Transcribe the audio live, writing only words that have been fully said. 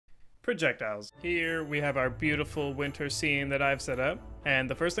Projectiles. Here we have our beautiful winter scene that I've set up, and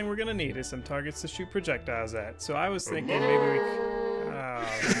the first thing we're gonna need is some targets to shoot projectiles at. So I was thinking maybe we Oh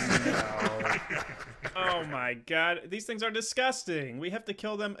no. Oh my god, these things are disgusting. We have to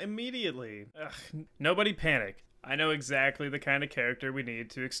kill them immediately. Ugh. Nobody panic. I know exactly the kind of character we need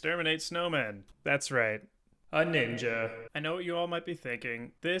to exterminate snowmen. That's right. A ninja. I know what you all might be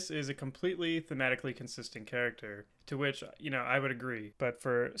thinking. This is a completely thematically consistent character, to which, I would agree. But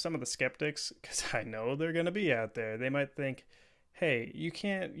for some of the skeptics, because I know they're gonna be out there, they might think, hey, you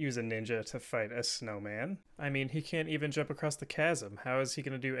can't use a ninja to fight a snowman. I mean, he can't even jump across the chasm. How is he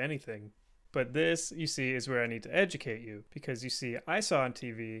gonna do anything? But this, you see, is where I need to educate you, because you see, I saw on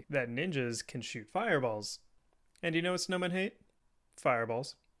TV that ninjas can shoot fireballs. And you know what snowmen hate?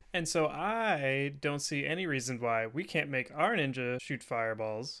 Fireballs. And so I don't see any reason why we can't make our ninja shoot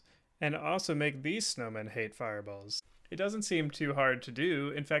fireballs and also make these snowmen hate fireballs. It doesn't seem too hard to do.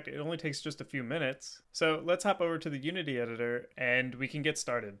 In fact, it only takes just a few minutes. So let's hop over to the Unity editor and we can get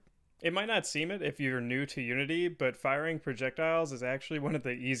started. It might not seem it if you're new to Unity, but firing projectiles is actually one of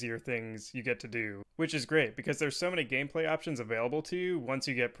the easier things you get to do, which is great because there's so many gameplay options available to you once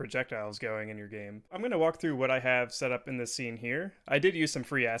you get projectiles going in your game. I'm going to walk through what I have set up in this scene here. I did use some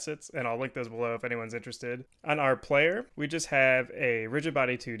free assets, and I'll link those below if anyone's interested. On our player, we just have a rigid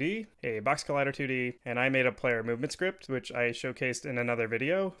body 2D, a box collider 2D, and I made a player movement script, which I showcased in another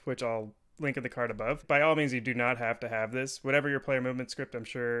video, which I'll link in the card above. By all means, you do not have to have this. Whatever your player movement script, I'm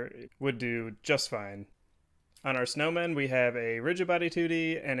sure, would do just fine. On our snowmen, we have a rigid body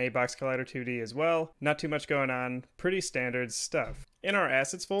 2D and a box collider 2D as well. Not too much going on. Pretty standard stuff. In our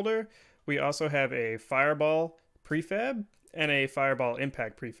assets folder, we also have a fireball prefab and a fireball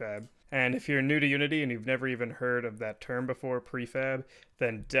impact prefab. And if you're new to Unity and you've never even heard of that term before, prefab,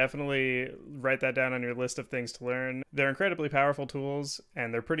 then definitely write that down on your list of things to learn. They're incredibly powerful tools,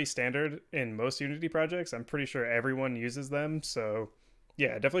 and they're pretty standard in most Unity projects. I'm pretty sure everyone uses them, so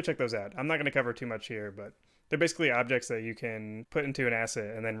yeah, definitely check those out. I'm not going to cover too much here, but they're basically objects that you can put into an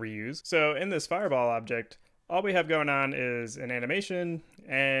asset and then reuse. So in this fireball object, all we have going on is an animation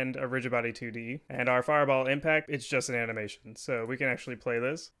and a rigid body 2D, and our fireball impact, it's just an animation. So we can actually play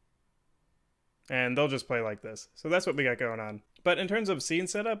this, and they'll just play like this. So that's what we got going on. But in terms of scene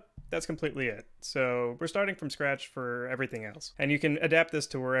setup, that's completely it. So we're starting from scratch for everything else. And you can adapt this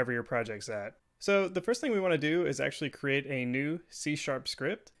to wherever your project's at. So the first thing we want to do is actually create a new C#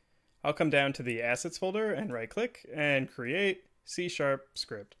 script. I'll come down to the assets folder and right click and create C#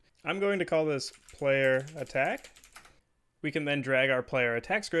 script. I'm going to call this player attack. We can then drag our player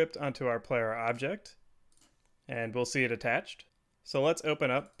attack script onto our player object, and we'll see it attached. So let's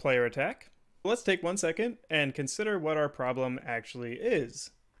open up player attack. Let's take 1 second and consider what our problem actually is.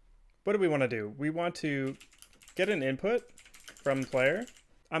 What do we want to do? We want to get an input from the player.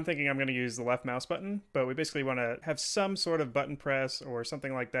 I'm thinking I'm going to use the left mouse button, but we basically want to have some sort of button press or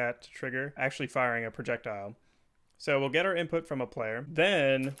something like that to trigger actually firing a projectile. So we'll get our input from a player.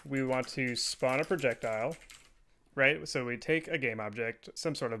 Then we want to spawn a projectile, right? So we take a game object,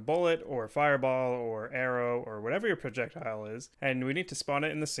 some sort of bullet or fireball or arrow or whatever your projectile is, and we need to spawn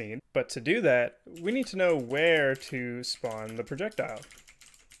it in the scene. But to do that, we need to know where to spawn the projectile.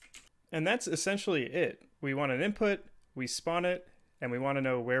 And that's essentially it. We want an input, we spawn it, and we want to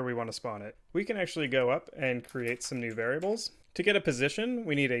know where we want to spawn it. We can actually go up and create some new variables. To get a position,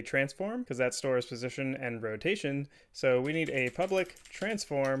 we need a transform, because that stores position and rotation. So we need a public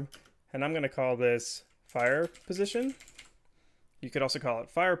transform, and I'm going to call this fire position. You could also call it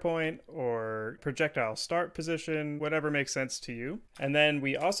fire point or projectile start position, whatever makes sense to you. And then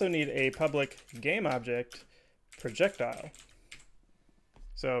we also need a public game object projectile.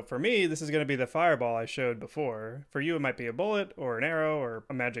 So for me, this is going to be the fireball I showed before. For you, it might be a bullet or an arrow or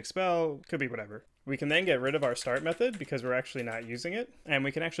a magic spell, could be whatever. We can then get rid of our start method because we're actually not using it, and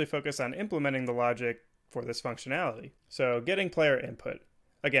we can actually focus on implementing the logic for this functionality. So getting player input.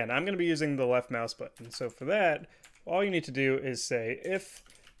 Again, I'm going to be using the left mouse button. So for that, all you need to do is say if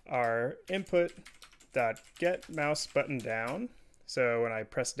our input.get mouse button down. So when I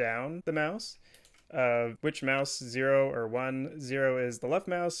press down the mouse, which mouse, 0 or 1, 0 is the left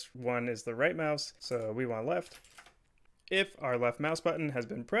mouse, 1 is the right mouse, so we want left. If our left mouse button has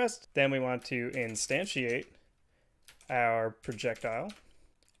been pressed, then we want to instantiate our projectile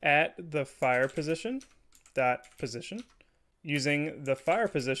at the fire position dot position using the fire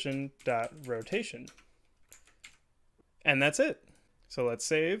position dot rotation. And that's it. So let's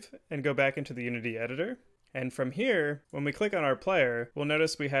save and go back into the Unity editor. And from here, when we click on our player, we'll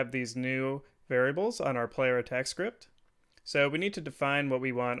notice we have these new variables on our player attack script. So we need to define what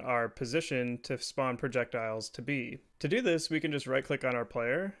we want our position to spawn projectiles to be. To do this, we can just right click on our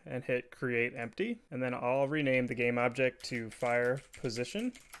player and hit create empty, and then I'll rename the game object to fire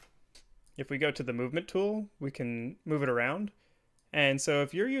position. If we go to the movement tool, we can move it around. And so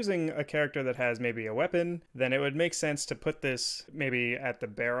if you're using a character that has maybe a weapon, then it would make sense to put this maybe at the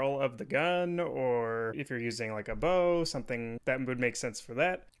barrel of the gun, or if you're using like a bow, something that would make sense for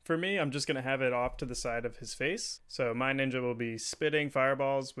that. For me, I'm just going to have it off to the side of his face. So my ninja will be spitting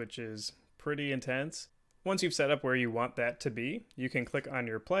fireballs, which is pretty intense. Once you've set up where you want that to be, you can click on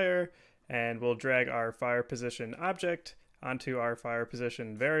your player and we'll drag our fire position object onto our fire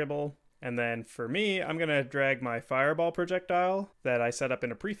position variable. And then for me, I'm going to drag my fireball projectile that I set up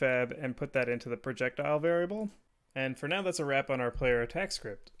in a prefab and put that into the projectile variable. And for now, that's a wrap on our player attack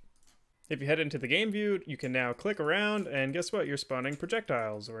script. If you head into the game view, you can now click around and guess what? You're spawning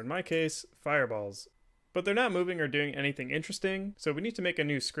projectiles, or in my case, fireballs. But they're not moving or doing anything interesting, so we need to make a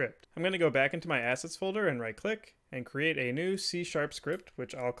new script. I'm going to go back into my assets folder and right click and create a new C# script,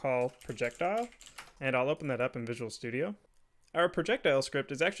 which I'll call projectile. And I'll open that up in Visual Studio. Our projectile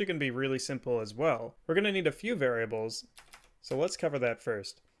script is actually going to be really simple as well. We're going to need a few variables, so let's cover that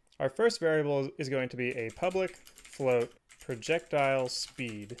first. Our first variable is going to be a public float projectile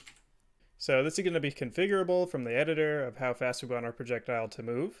speed. So this is going to be configurable from the editor of how fast we want our projectile to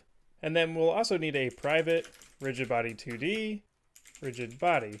move. And then we'll also need a private rigid body 2D rigid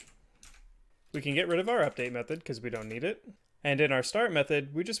body. We can get rid of our update method because we don't need it. And in our start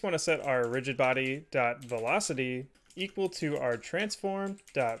method, we just want to set our rigid body.velocity equal to our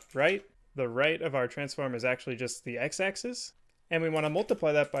transform.right. The right of our transform is actually just the x-axis, and we want to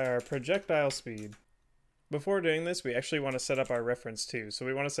multiply that by our projectile speed. Before doing this, we actually want to set up our reference too. So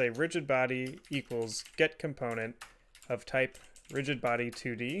we want to say rigid body equals get component of type rigid body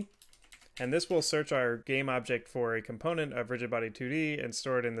 2D, and this will search our game object for a component of rigid body 2D and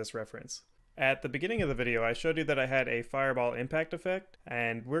store it in this reference. At the beginning of the video, I showed you that I had a fireball impact effect,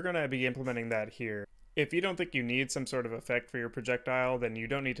 and we're going to be implementing that here. If you don't think you need some sort of effect for your projectile, then you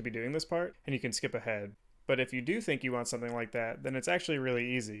don't need to be doing this part, and you can skip ahead. But if you do think you want something like that, then it's actually really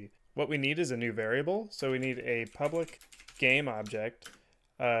easy. What we need is a new variable, so we need a public game object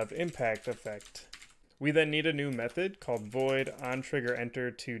of impact effect. We then need a new method called void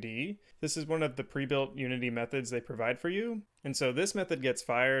onTriggerEnter2D. This is one of the pre-built Unity methods they provide for you, and so this method gets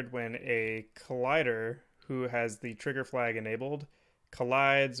fired when a collider who has the trigger flag enabled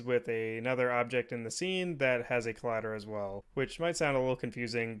collides with another object in the scene that has a collider as well, which might sound a little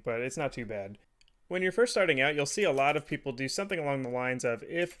confusing, but it's not too bad. When you're first starting out, you'll see a lot of people do something along the lines of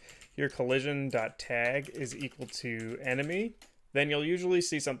if your collision.tag is equal to enemy, then you'll usually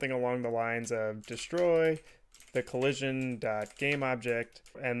see something along the lines of destroy the collision.gameObject,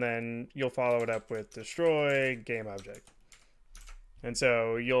 and then you'll follow it up with destroy gameObject. And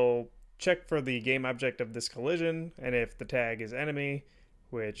so you'll check for the game object of this collision, and if the tag is enemy,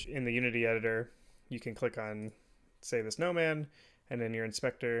 which in the Unity editor, you can click on, say, the snowman, and in your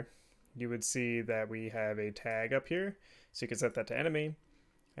inspector, you would see that we have a tag up here, so you can set that to enemy.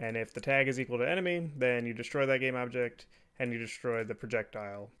 And if the tag is equal to enemy, then you destroy that game object, and you destroy the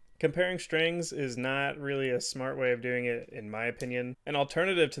projectile. Comparing strings is not really a smart way of doing it, in my opinion. An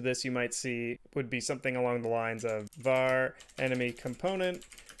alternative to this you might see would be something along the lines of var enemy component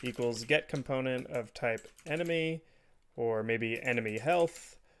equals get component of type enemy, or maybe enemy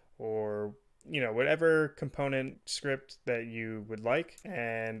health, or whatever component script that you would like.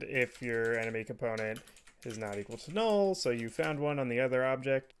 And if your enemy component is not equal to null, so you found one on the other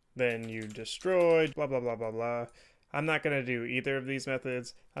object, then you destroyed blah blah blah blah blah. I'm not going to do either of these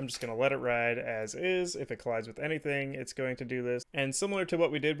methods. I'm just going to let it ride as is. If it collides with anything, it's going to do this. And similar to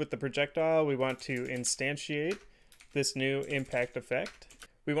what we did with the projectile, we want to instantiate this new impact effect.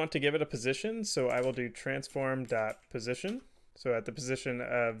 We want to give it a position, so I will do transform.position, so at the position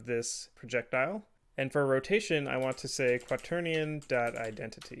of this projectile. And for rotation, I want to say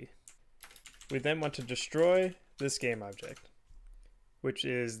quaternion.identity. We then want to destroy this game object, which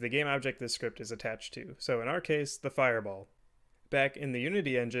is the game object this script is attached to. So in our case, the fireball. Back in the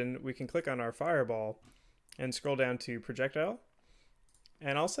Unity engine, we can click on our fireball and scroll down to projectile.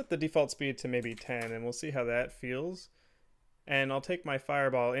 And I'll set the default speed to maybe 10, and we'll see how that feels. And I'll take my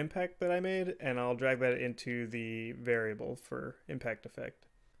fireball impact that I made, and I'll drag that into the variable for impact effect.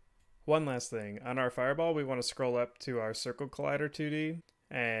 One last thing, on our fireball, we want to scroll up to our circle collider 2D,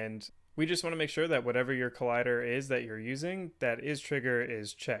 and we just want to make sure that whatever your collider is that you're using, that isTrigger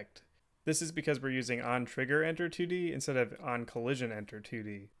is checked. This is because we're using onTriggerEnter2D instead of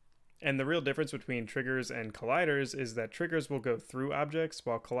onCollisionEnter2D. And the real difference between triggers and colliders is that triggers will go through objects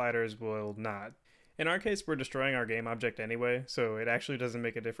while colliders will not. In our case, we're destroying our game object anyway, so it actually doesn't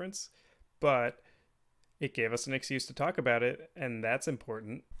make a difference, but it gave us an excuse to talk about it, and that's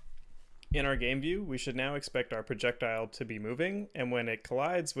important. In our game view, we should now expect our projectile to be moving, and when it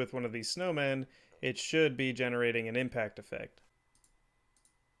collides with one of these snowmen, it should be generating an impact effect.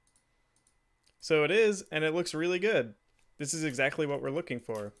 So it is, and it looks really good. This is exactly what we're looking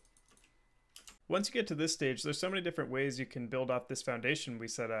for. Once you get to this stage, there's so many different ways you can build off this foundation we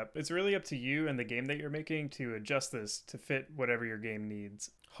set up. It's really up to you and the game that you're making to adjust this to fit whatever your game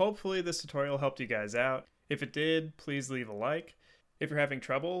needs. Hopefully this tutorial helped you guys out. If it did, please leave a like. If you're having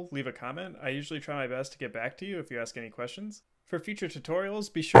trouble, leave a comment. I usually try my best to get back to you if you ask any questions. For future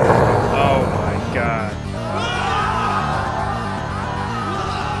tutorials, be sure to... Oh my god.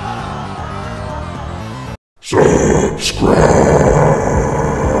 Subscribe.